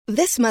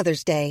This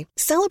Mother's Day,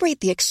 celebrate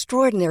the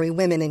extraordinary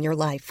women in your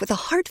life with a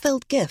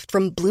heartfelt gift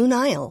from Blue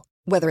Nile.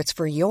 Whether it's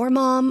for your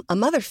mom, a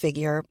mother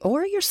figure,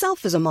 or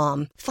yourself as a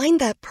mom, find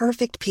that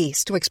perfect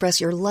piece to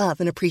express your love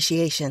and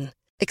appreciation.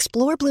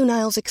 Explore Blue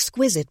Nile's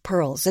exquisite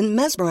pearls and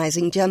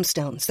mesmerizing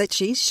gemstones that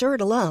she's sure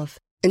to love.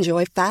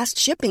 Enjoy fast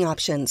shipping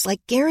options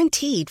like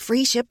guaranteed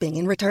free shipping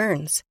and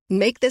returns.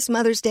 Make this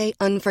Mother's Day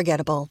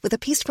unforgettable with a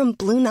piece from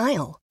Blue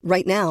Nile.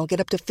 Right now, get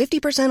up to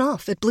 50%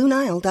 off at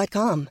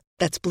BlueNile.com.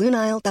 That's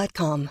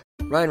BlueNile.com.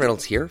 Ryan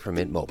Reynolds here from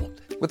Mint Mobile.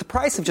 With the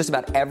price of just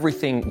about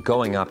everything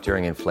going up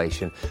during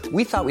inflation,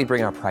 we thought we'd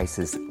bring our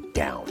prices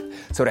down.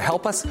 So to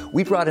help us,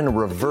 we brought in a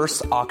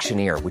reverse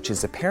auctioneer, which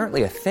is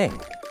apparently a thing.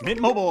 Mint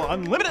Mobile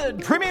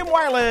Unlimited Premium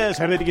Wireless.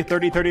 How to get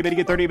 30, 30, bit to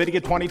get 30, bit to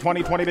get 20,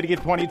 20, 20, bit to get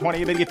 20,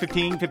 20, bit to get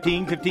 15,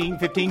 15, 15,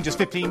 15, just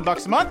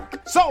 $15 a month?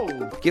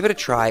 Sold! Give it a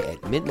try at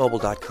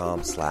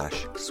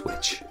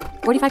mintmobile.com/switch.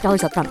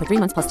 $45 up front for 3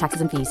 months plus taxes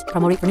and fees.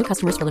 Promo rate for new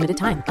customers for limited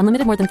time.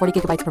 Unlimited more than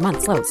 40 gigabytes per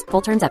month. Slows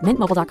full terms at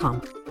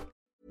mintmobile.com.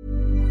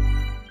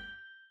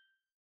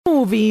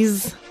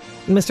 Movies.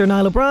 Mr.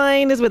 Niall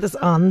O'Brien is with us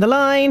on the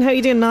line. How are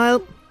you doing,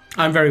 Niall?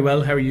 I'm very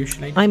well. How are you,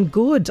 Sinead? I'm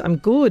good.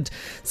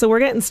 So we're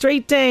getting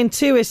straight down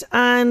to it,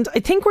 and I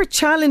think we're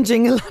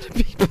challenging a lot of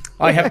people.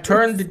 I have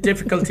turned the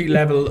difficulty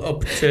level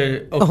up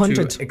to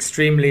 100.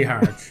 Extremely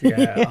hard.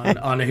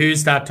 On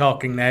Who's That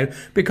Talking Now,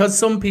 because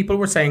some people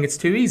were saying it's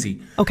too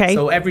easy. Okay.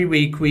 So every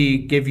week we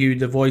give you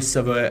the voice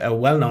of a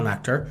well-known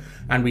actor,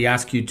 and we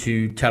ask you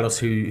to tell us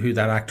who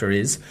that actor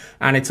is,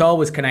 and it's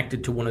always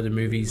connected to one of the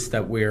movies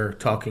that we're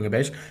talking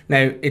about.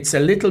 Now, it's a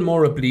little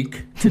more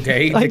oblique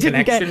today, the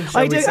connection,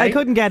 I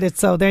couldn't get it,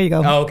 so there you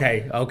go.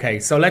 Okay,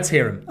 so let's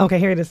hear him. Okay,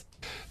 here it is.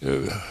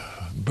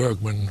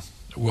 Bergman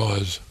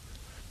was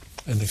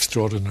an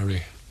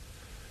extraordinary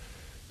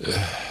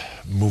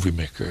movie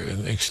maker,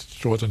 an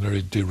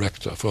extraordinary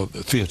director,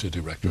 theatre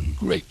director,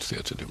 great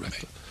theatre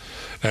director.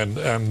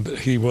 And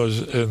he was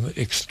an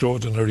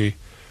extraordinary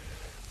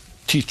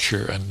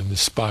teacher and an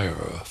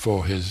inspirer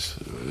for his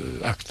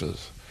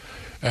actors.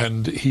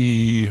 And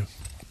he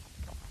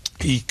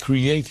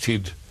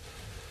created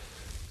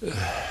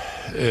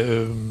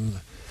a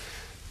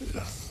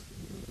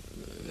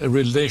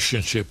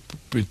relationship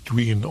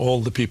between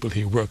all the people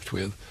he worked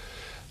with.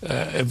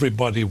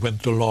 Everybody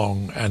went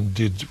along and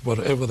did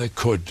whatever they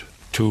could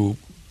to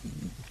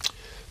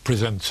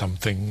present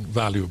something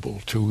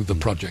valuable to the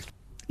project.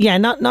 Yeah,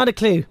 not a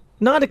clue.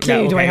 Not a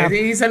clue. Do I have?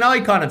 He's an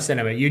icon of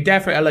cinema. You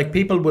definitely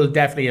people will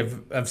definitely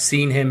have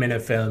seen him in a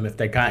film if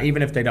they can't,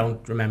 even if they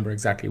don't remember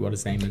exactly what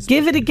his name is.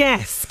 Give it a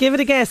guess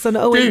on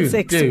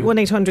 086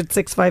 1800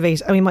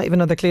 658, and we might have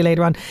another clue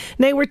later on.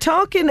 Now we're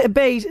talking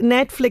about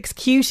Netflix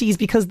cuties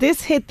because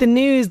this hit the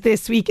news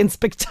this week in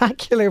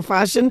spectacular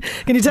fashion.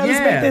 Can you tell us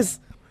about this?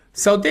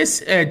 So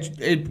this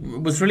it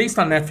was released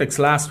on Netflix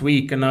last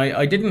week, and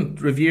I didn't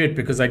review it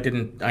because I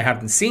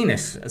hadn't seen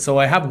it. So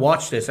I have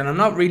watched it, and I'm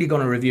not really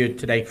going to review it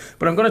today,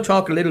 but I'm going to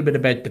talk a little bit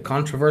about the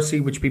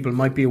controversy which people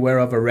might be aware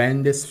of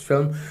around this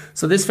film.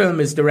 So this film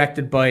is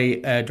directed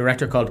by a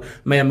director called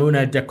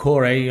Maimouna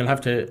Decore. You'll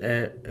have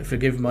to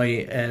forgive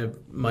my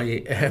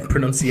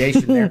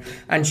pronunciation there.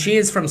 And she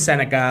is from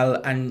Senegal,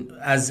 and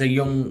as a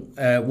young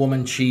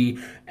woman she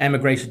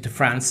emigrated to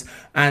France,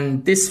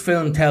 and this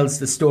film tells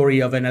the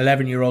story of an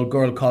 11-year-old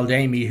girl called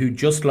Amy who,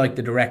 just like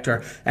the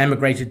director,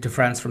 emigrated to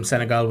France from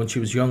Senegal when she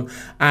was young.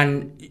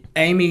 And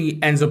Amy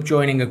ends up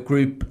joining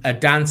a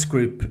dance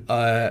group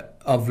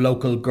of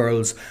local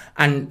girls,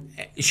 and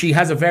she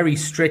has a very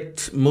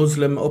strict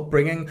Muslim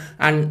upbringing,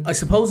 and I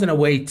suppose in a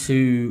way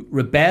to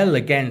rebel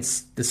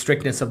against the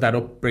strictness of that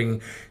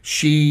upbringing,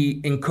 she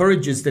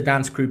encourages the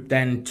dance group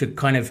then to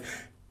kind of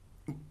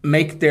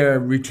make their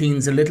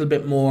routines a little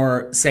bit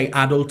more, say,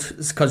 adult,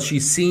 because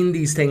she's seen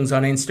these things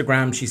on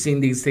Instagram, she's seen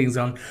these things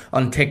on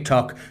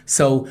TikTok,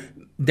 so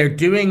they're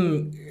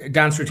doing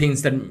dance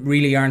routines that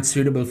really aren't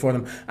suitable for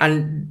them.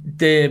 And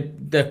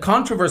the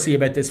controversy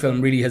about this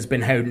film really has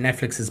been how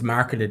Netflix has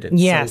marketed it.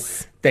 Yes.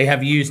 So they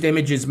have used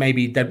images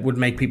maybe that would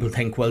make people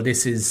think, well,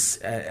 this is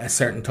a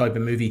certain type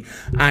of movie.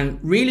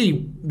 And really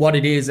what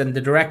it is, and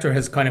the director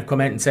has kind of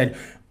come out and said,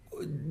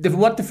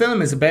 what the film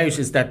is about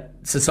is that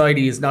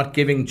society is not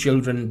giving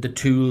children the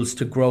tools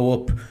to grow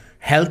up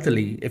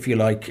healthily, if you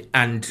like,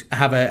 and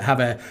have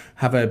a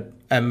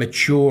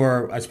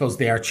mature, I suppose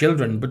they are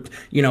children, but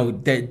you know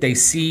they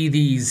see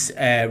these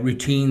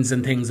routines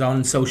and things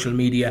on social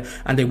media,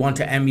 and they want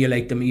to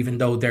emulate them, even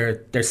though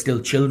they're still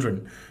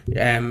children.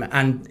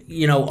 And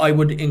you know, I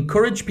would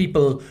encourage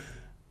people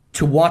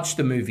to watch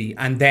the movie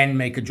and then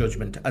make a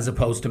judgment, as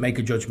opposed to make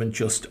a judgment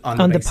just on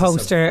the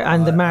poster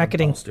and the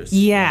marketing.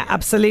 Yeah,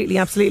 absolutely.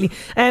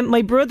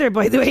 My brother,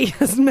 by the way,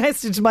 has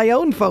messaged my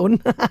own phone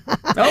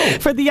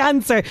for the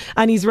answer,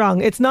 and he's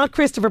wrong. It's not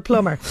Christopher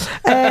Plummer.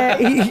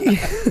 The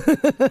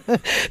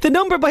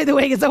number, by the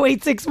way, is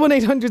 086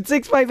 1800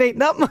 658,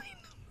 not mine.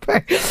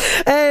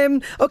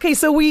 Okay,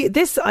 so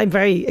I'm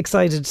very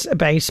excited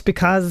about,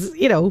 because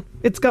you know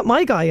it's got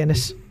my guy in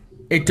it.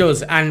 It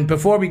does. And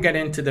before we get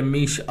into the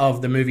meat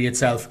of the movie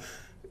itself,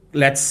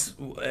 let's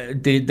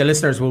the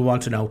listeners will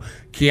want to know: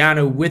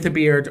 Keanu with a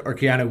beard or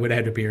Keanu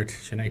without a beard,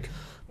 Sinead?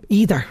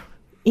 Either.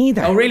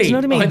 Oh, really? Do you know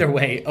what I mean? Either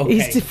way. Okay.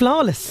 He's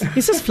flawless.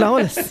 He's just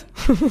flawless.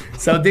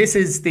 So this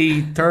is the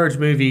third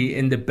movie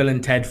in the Bill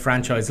and Ted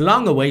franchise,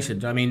 long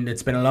awaited. I mean,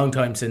 it's been a long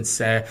time since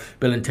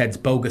Bill and Ted's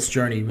Bogus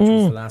Journey, which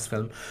was the last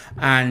film,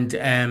 and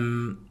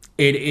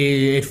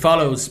it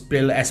follows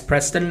Bill S.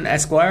 Preston,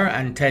 Esquire,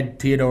 and Ted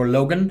Theodore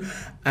Logan,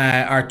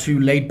 are two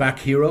laid-back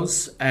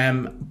heroes,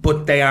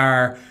 but they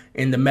are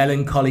in the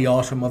melancholy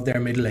autumn of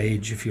their middle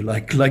age, if you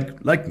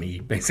like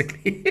me,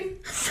 basically,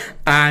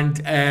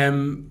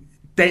 and.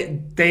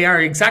 They are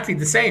exactly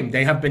the same.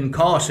 They have been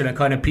caught in a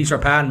kind of Peter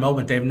Pan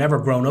moment. They've never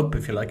grown up,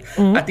 if you like.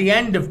 At the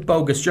end of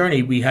Bogus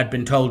Journey, we had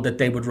been told that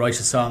they would write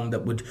a song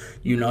that would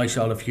unite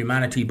all of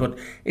humanity, but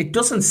it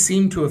doesn't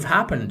seem to have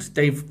happened.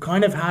 They've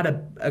kind of had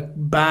a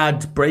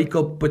bad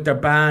breakup with their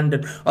band,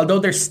 and although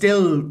they're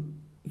still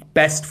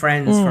best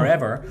friends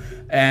forever,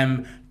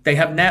 they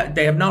have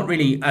not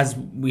really,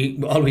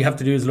 all we have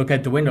to do is look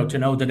out the window to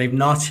know that they've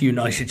not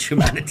united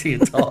humanity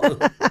at all.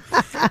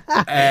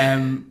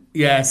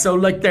 Yeah, so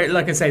like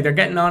I say, they're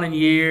getting on in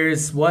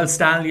years. Wild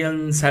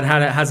Stallions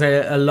has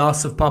a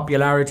loss of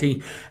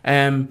popularity,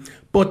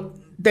 but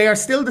they are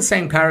still the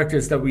same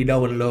characters that we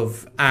know and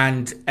love,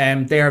 and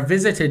they are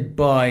visited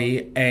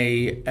by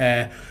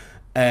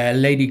a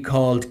lady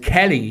called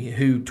Kelly,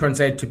 who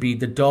turns out to be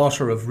the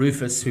daughter of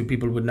Rufus, who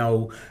people would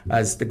know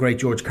as the great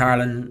George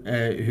Carlin,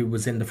 who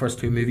was in the first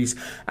two movies.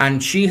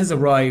 And she has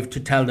arrived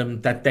to tell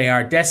them that they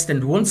are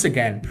destined once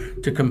again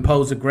to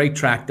compose a great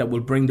track that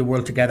will bring the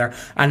world together,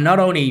 and not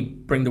only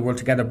bring the world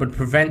together, but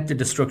prevent the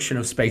destruction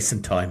of space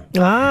and time.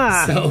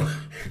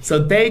 So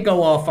they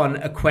go off on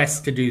a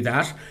quest to do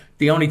that.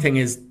 The only thing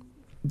is,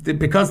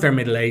 because they're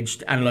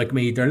middle-aged and like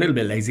me, they're a little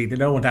bit lazy. They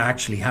don't want to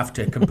actually have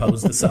to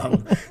compose the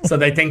song, so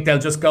they think they'll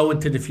just go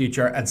into the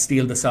future and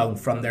steal the song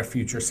from their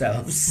future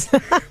selves.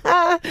 But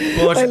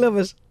I love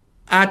it.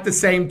 At the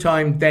same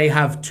time, they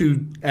have two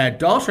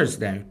daughters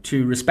now,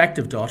 two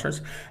respective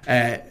daughters,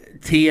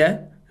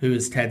 Thea, who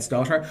is Ted's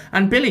daughter,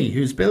 and Billy,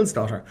 who's Bill's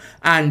daughter,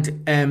 and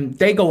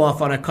they go off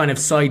on a kind of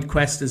side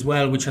quest as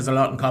well, which has a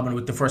lot in common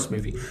with the first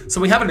movie. So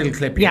we have a little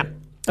clip here.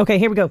 Yeah. Okay,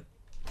 here we go.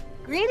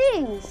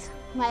 Greetings,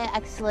 my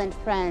excellent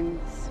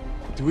friends.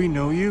 Do we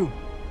know you?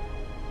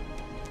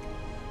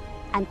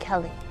 I'm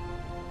Kelly.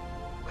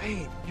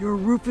 Wait, you're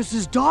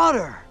Rufus's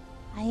daughter.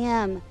 I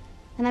am,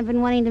 and I've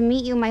been wanting to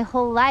meet you my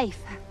whole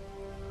life.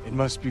 It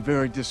must be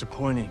very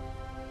disappointing.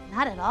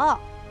 Not at all.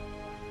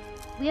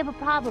 We have a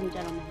problem,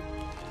 gentlemen.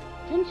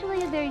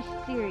 Potentially a very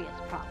serious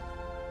problem.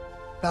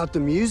 About the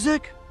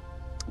music?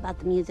 About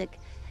the music.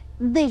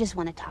 They just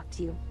want to talk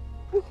to you.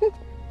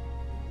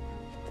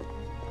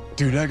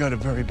 Dude, I got a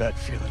very bad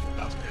feeling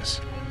about this.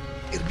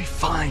 It'll be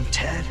fine,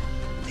 Ted.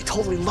 They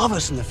totally love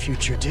us in the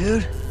future,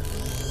 dude.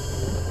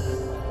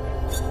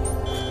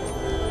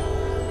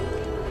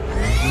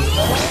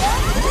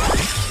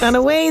 And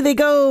away they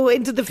go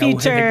into the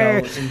future.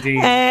 Away they go,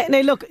 indeed.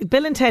 Now, look,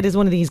 Bill and Ted is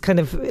one of these kind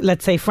of,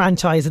 let's say,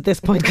 franchise at this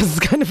point, because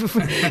it's kind of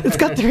it's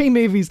got 3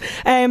 movies.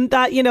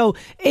 That, you know,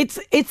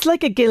 it's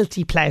like a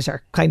guilty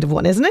pleasure kind of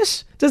one, isn't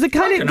it? Does it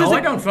kind of? I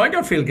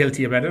don't feel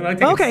guilty about it. I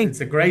think it's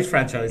a great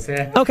franchise.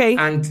 Yeah. Okay.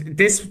 And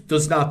this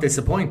does not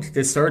disappoint.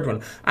 This third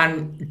one,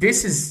 and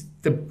this is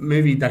the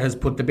movie that has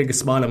put the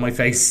biggest smile on my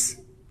face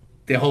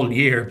the whole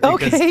year,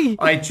 because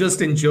I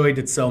just enjoyed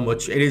it so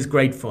much. It is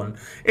great fun.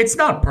 It's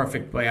not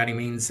perfect by any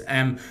means.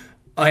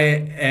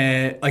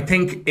 I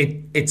think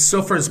it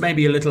suffers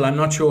maybe a little. I'm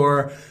not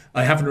sure.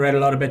 I haven't read a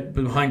lot of it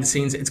behind the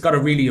scenes. It's got a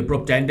really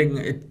abrupt ending.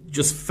 It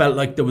just felt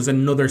like there was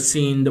another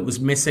scene that was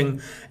missing.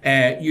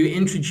 You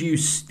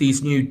introduce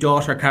these new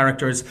daughter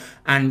characters,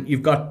 and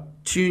you've got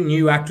 2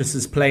 new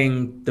actresses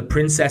playing the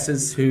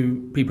princesses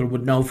who people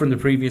would know from the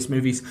previous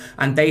movies,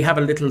 and they have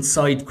a little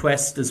side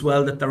quest as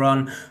well that they're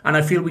on, and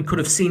I feel we could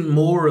have seen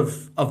more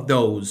of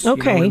those.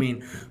 Okay. You know what I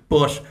mean?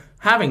 But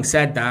having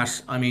said that,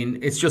 I mean,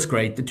 it's just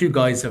great. The 2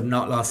 guys have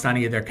not lost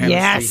any of their chemistry.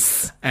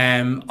 Yes.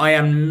 I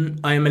am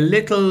a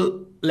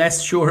little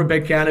less sure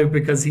about Keanu,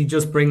 because he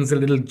just brings a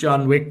little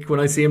John Wick. When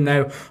I see him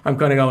now, I'm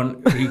kind of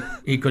going,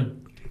 he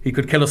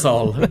could kill us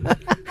all.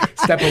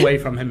 Step away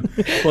from him.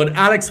 But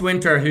Alex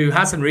Winter, who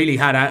hasn't really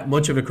had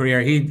much of a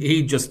career,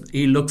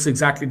 he looks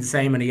exactly the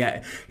same, and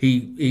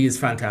he is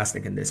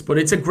fantastic in this. But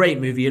it's a great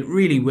movie. It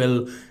really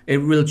will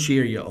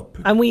cheer you up.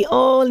 And we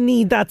all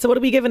need that. So what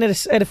are we giving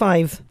it out of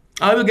 5?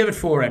 I will give it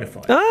 4 out of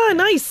 5. Ah,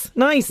 nice.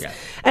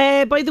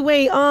 Yeah. By the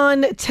way,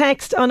 on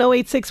text on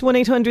 086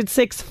 1800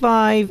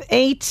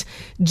 658,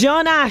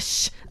 John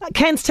Ash,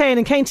 Kentstown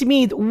and County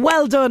Meath.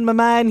 Well done, my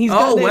man. He's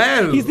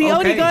the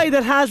only guy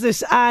that has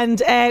it. And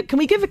can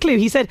we give a clue?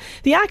 He said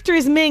the actor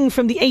is Ming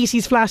from the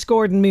 80s Flash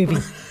Gordon movie.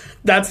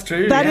 That's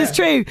true. That is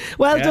true.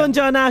 Well done,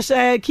 John Ash.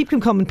 Keep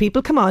them coming,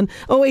 people. Come on.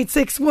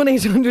 086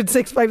 1800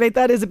 658.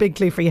 That is a big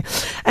clue for you.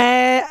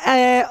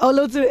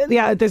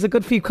 There's a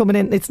good few coming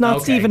in. It's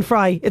not Stephen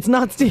Fry. It's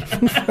not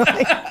Stephen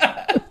Fry.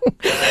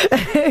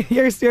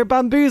 You're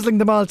bamboozling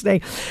them all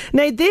today.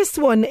 Now, this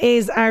one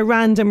is our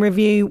random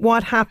review.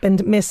 What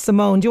happened, Miss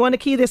Simone? Do you want to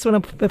key this one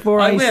up before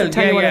I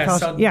tell you what I thought?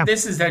 So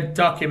this is a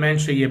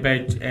documentary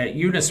about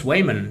Eunice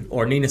Wayman,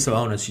 or Nina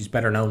Simone as she's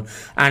better known.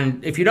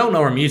 And if you don't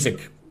know her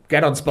music,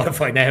 get on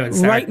Spotify now and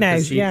start. Right now,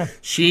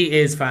 she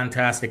is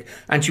fantastic.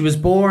 And she was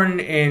born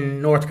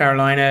in North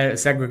Carolina,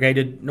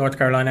 segregated North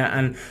Carolina,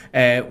 and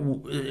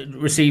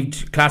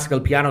received classical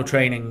piano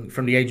training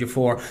from the age of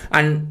 4.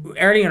 And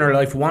early in her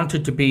life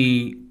wanted to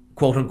be,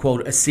 quote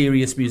unquote, a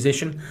serious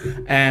musician.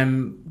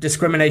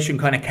 Discrimination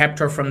kind of kept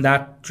her from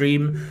that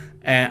dream.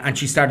 And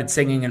she started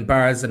singing in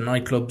bars and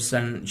nightclubs,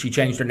 and she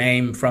changed her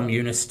name from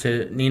Eunice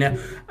to Nina.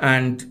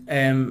 And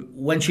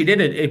when she did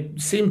it,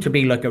 it seemed to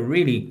be like a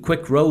really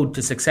quick road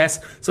to success.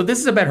 So this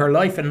is about her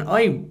life, and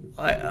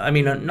I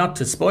mean, not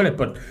to spoil it,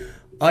 but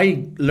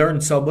I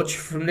learned so much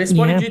from this.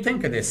 What did you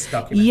think of this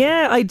documentary?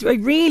 Yeah, I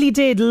really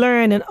did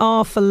learn an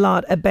awful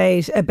lot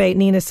about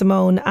Nina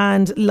Simone.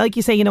 And like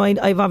you say, you know,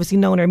 I've obviously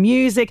known her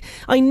music.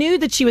 I knew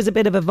that she was a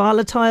bit of a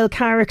volatile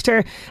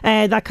character,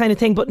 that kind of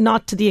thing, but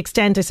not to the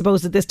extent, I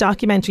suppose, that this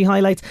documentary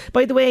highlights.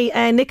 By the way,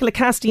 Nicola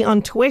Cassidy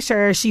on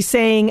Twitter, she's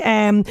saying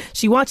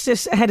she watched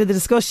it ahead of the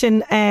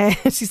discussion.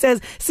 She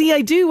says, "See, I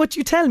do what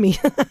you tell me."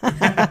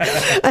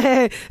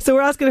 So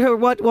we're asking her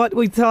what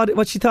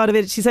she thought of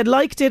it. She said,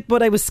 "Liked it,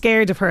 but I was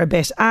scared of her a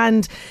bit."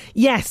 And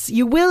yes,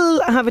 you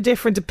will have a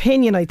different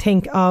opinion, I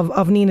think,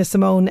 of Nina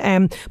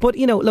Simone, but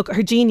you know, look,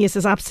 her genius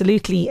is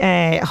absolutely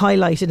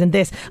highlighted in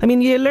this. I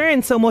mean, you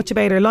learn so much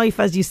about her life,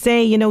 as you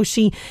say. You know,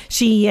 she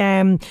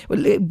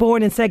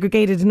born and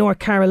segregated in North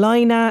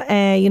Carolina,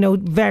 you know,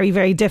 very,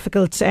 very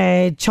difficult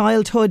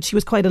childhood. She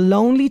was quite a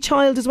lonely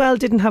child as well,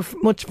 didn't have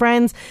much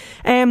friends.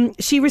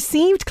 She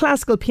received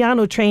classical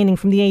piano training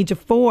from the age of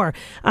 4,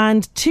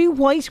 and 2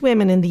 white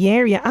women in the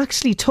area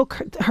actually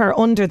took her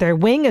under their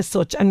wing as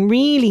such, and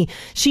really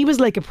she was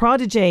like a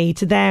prodigy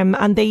to them,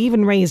 and they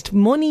even raised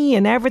money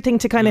and everything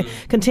to kind of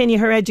continue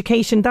her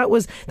education. That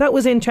was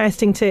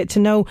interesting to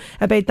know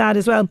about that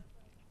as well.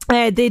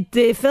 The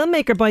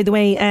filmmaker, by the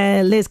way,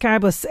 Liz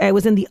Carbus,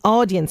 was in the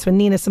audience when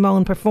Nina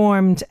Simone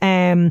performed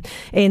in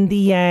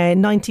the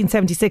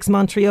 1976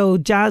 Montreal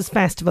Jazz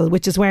Festival,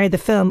 which is where the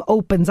film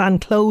opens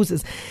and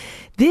closes.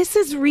 This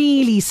is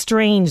really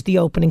strange, the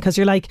opening, because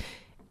you're like,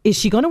 is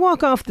she going to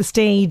walk off the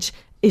stage?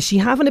 Is she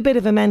having a bit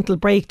of a mental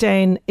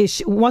breakdown?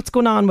 What's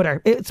going on with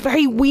her? It's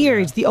very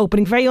weird, the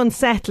opening, very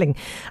unsettling.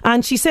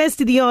 And she says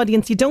to the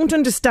audience, "You don't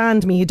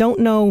understand me. You don't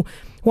know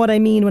what I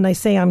mean when I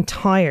say I'm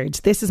tired.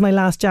 This is my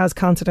last jazz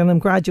concert and I'm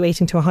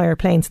graduating to a higher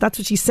plane." So that's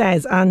what she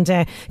says. And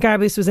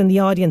Garbus was in the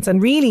audience.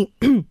 And really,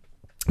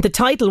 the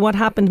title, What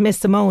Happened, Miss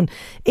Simone,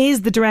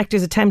 is the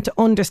director's attempt to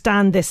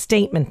understand this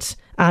statement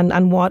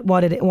and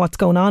what's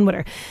going on with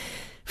her.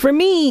 For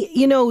me,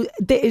 you know,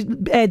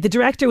 the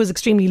director was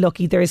extremely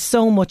lucky. There is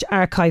so much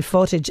archive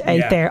footage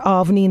out there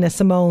of Nina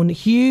Simone,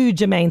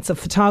 huge amounts of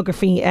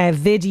photography,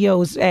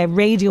 videos,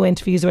 radio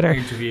interviews with her.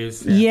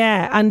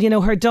 And you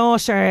know, her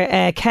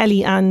daughter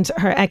Kelly and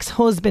her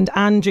ex-husband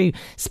Andrew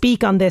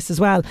speak on this as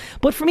well.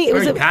 But for me, it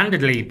was very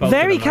candidly,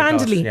 very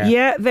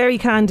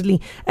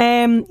candidly.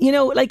 You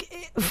know,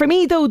 like for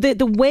me though,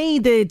 the way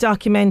the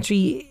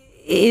documentary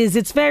is,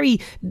 it's very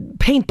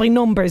paint by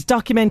numbers,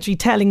 documentary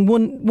telling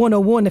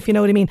 101, if you know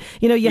what I mean.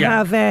 You know, you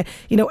have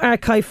you know,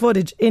 archive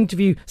footage,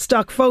 interview,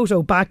 stock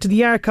photo, back to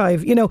the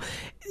archive. You know,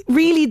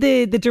 really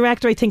the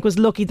director, I think, was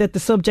lucky that the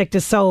subject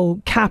is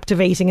so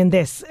captivating in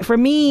this. For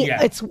me,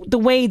 it's the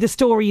way the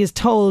story is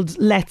told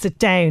lets it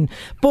down,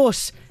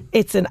 but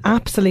it's an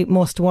absolute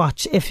must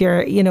watch if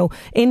you're, you know,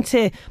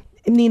 into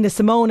Nina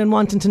Simone and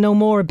wanting to know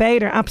more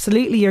about her.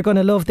 Absolutely, you're going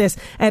to love this.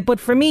 But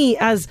for me,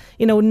 as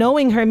you know,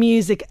 knowing her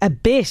music a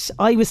bit,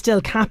 I was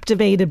still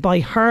captivated by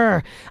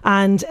her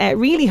and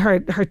really her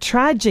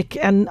tragic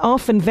and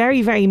often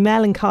very, very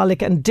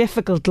melancholic and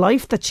difficult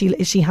life that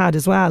she had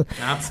as well.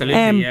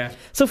 Absolutely,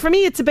 So for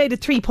me, it's about a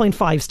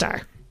 3.5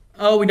 star.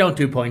 Oh, we don't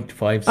do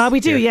 0.5s. We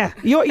do, yeah.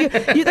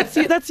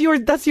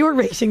 That's your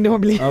rating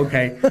normally.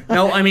 Okay.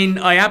 No, I mean,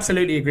 I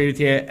absolutely agree with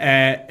you.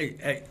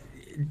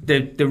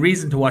 The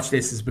reason to watch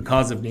this is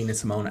because of Nina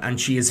Simone, and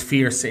she is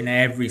fierce in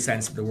every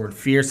sense of the word.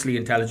 Fiercely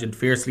intelligent,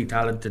 fiercely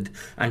talented,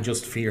 and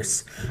just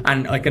fierce.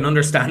 And I can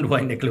understand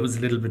why Nicola was a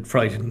little bit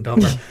frightened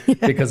of her,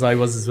 because I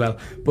was as well.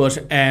 But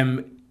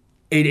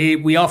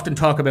we often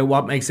talk about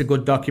what makes a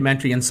good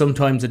documentary, and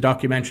sometimes a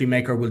documentary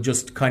maker will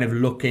just kind of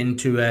look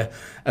into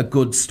a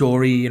good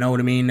story, you know what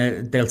I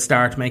mean? They'll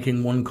start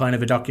making one kind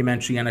of a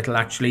documentary and it'll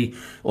actually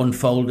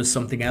unfold as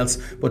something else.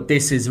 But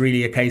this is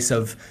really a case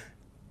of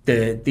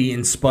the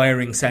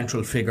inspiring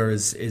central figure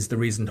is the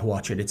reason to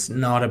watch it. It's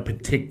not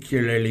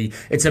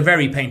it's a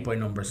very paint by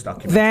numbers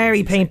documentary.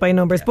 Very paint by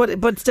numbers,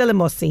 but still a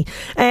must see.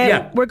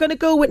 We're going to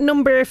go with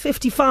number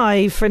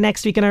 55 for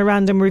next week in our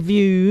random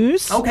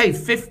reviews. Okay,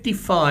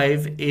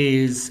 55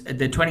 is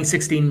the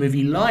 2016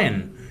 movie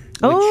Lion.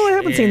 I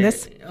haven't seen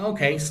this.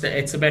 Okay, so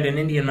it's about an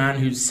Indian man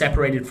who's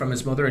separated from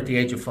his mother at the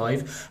age of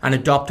 5 and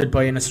adopted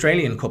by an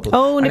Australian couple.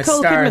 Oh, and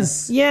Nicole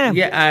Kidman.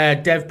 Yeah.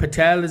 Dev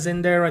Patel is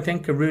in there, I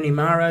think, Rooney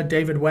Mara,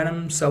 David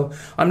Wenham. So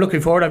I'm looking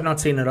forward. I've not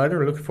seen it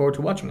either. I'm looking forward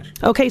to watching it.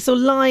 Okay, so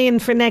Lion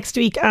for next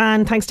week,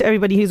 and thanks to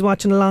everybody who's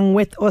watching along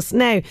with us.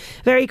 Now,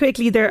 very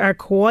quickly, there are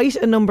quite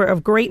a number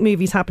of great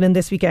movies happening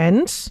this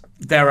weekend.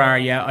 There are,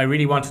 yeah. I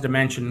really wanted to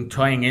mention,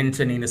 tying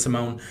into Nina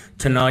Simone,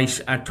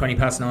 tonight at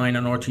 9:20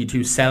 on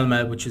RTÉ2,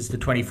 Selma, which is the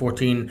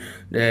 2014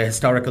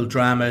 historical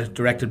drama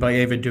directed by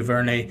Ava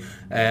DuVernay,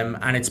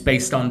 and it's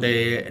based on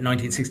the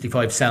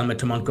 1965 Selma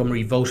to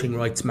Montgomery voting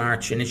rights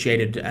march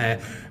initiated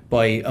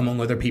by, among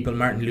other people,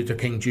 Martin Luther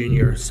King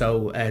Jr.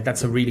 So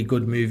that's a really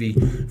good movie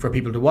for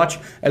people to watch.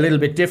 A little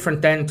bit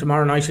different then,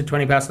 tomorrow night at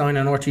 9:20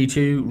 on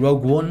RTÉ2,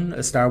 Rogue One,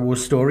 a Star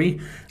Wars story.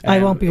 I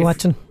won't be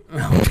watching.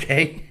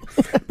 Okay.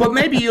 But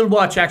maybe you'll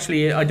watch,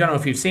 actually, I don't know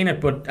if you've seen it,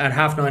 but at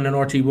 9:30 on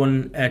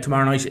RT1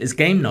 tomorrow night is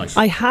Game Night.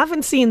 I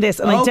haven't seen this,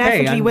 and I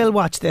definitely will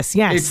watch this,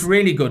 yes. It's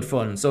really good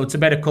fun. So it's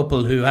about a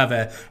couple who have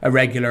a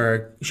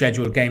regular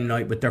scheduled game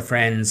night with their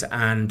friends,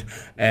 and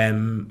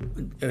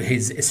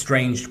his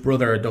estranged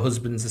brother, the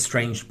husband's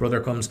estranged brother,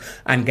 comes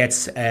and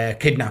gets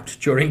kidnapped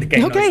during the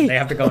game night. So they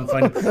have to go and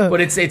find him. But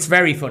it's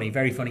very funny,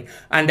 very funny.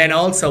 And then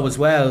also as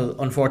well,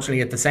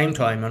 unfortunately, at the same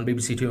time on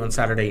BBC Two on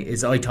Saturday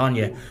is I,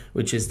 Tonya,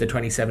 which is the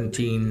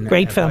 2017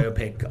 great film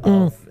biopic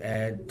of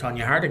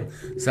Tonya Harding.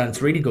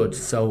 Sounds really good.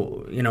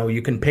 So,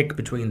 you can pick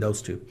between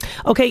those two.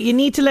 Okay, you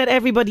need to let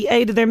everybody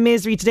out of their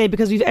misery today,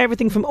 because we've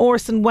everything from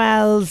Orson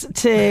Welles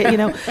to,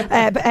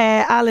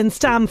 Alan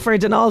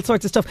Stamford and all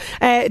sorts of stuff.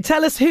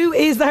 Tell us, who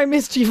is our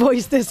mystery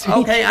voice this week?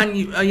 Okay,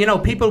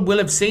 and people will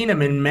have seen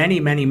him in many,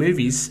 many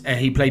movies.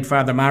 He played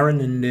Father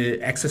Marin in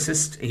The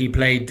Exorcist. He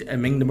played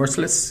Ming the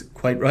Merciless,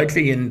 quite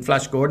rightly, in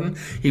Flash Gordon.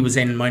 He was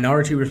in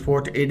Minority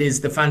Report. It is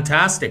the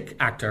fantastic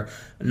actor,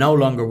 no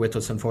longer with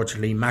us,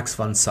 unfortunately, Max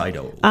von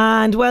Sydow.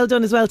 And well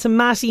done as well to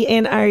Matty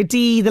in RD.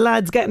 The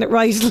lad's getting it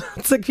right.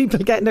 Lots of people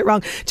getting it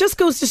wrong. Just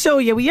goes to show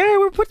you,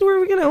 we're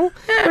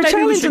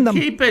challenging them.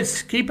 Keep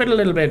it a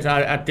little bit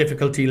at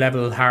difficulty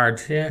level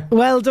hard. Yeah.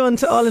 Well done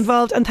to all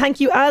involved, and thank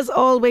you as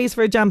always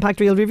for jam-packed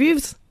Real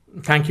Reviews.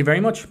 Thank you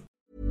very much.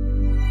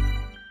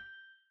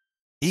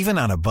 Even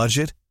on a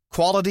budget,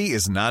 quality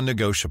is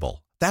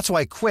non-negotiable. That's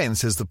why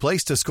Quince is the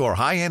place to score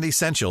high-end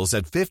essentials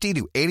at 50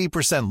 to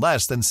 80%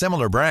 less than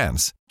similar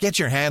brands. Get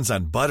your hands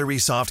on buttery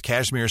soft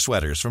cashmere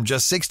sweaters from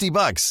just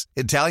 $60,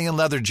 Italian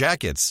leather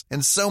jackets,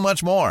 and so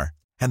much more.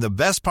 And the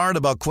best part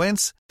about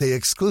Quince, they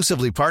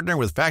exclusively partner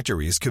with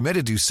factories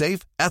committed to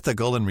safe,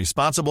 ethical, and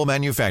responsible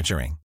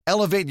manufacturing.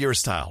 Elevate your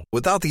style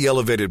without the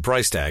elevated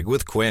price tag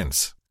with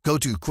Quince. Go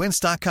to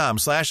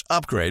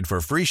quince.com/upgrade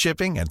for free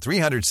shipping and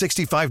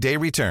 365-day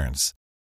returns.